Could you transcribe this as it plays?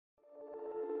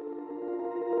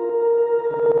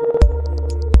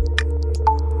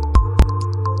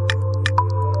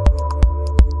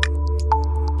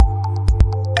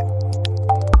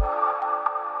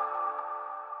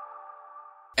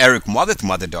Eric Muathe,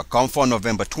 Muathe.com for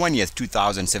November 20th,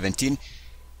 2017.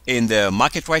 In the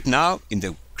market right now, in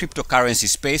the cryptocurrency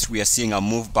space, we are seeing a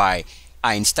move by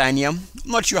Einsteinium.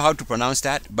 Not sure how to pronounce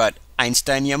that, but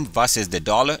Einsteinium versus the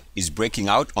dollar is breaking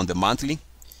out on the monthly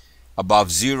above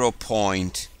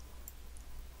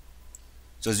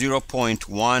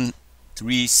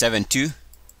 0.1372.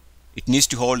 It needs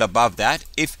to hold above that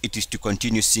if it is to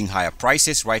continue seeing higher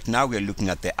prices. Right now, we are looking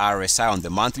at the RSI on the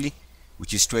monthly,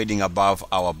 which is trading above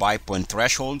our buy point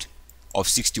threshold of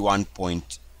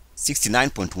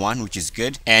 69.1, which is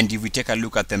good. And if we take a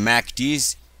look at the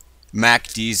MACDs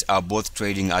are both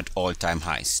trading at all-time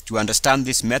highs. To understand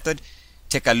this method,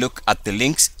 take a look at the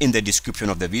links in the description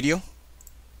of the video.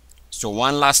 So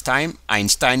one last time,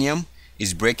 Einsteinium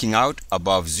is breaking out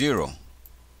above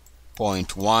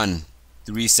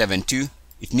 0.1372.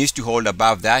 It needs to hold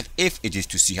above that if it is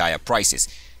to see higher prices.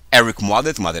 Eric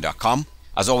Muathe, Muathe.com.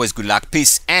 As always, good luck,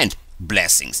 peace, and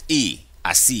blessings.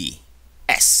 EACS.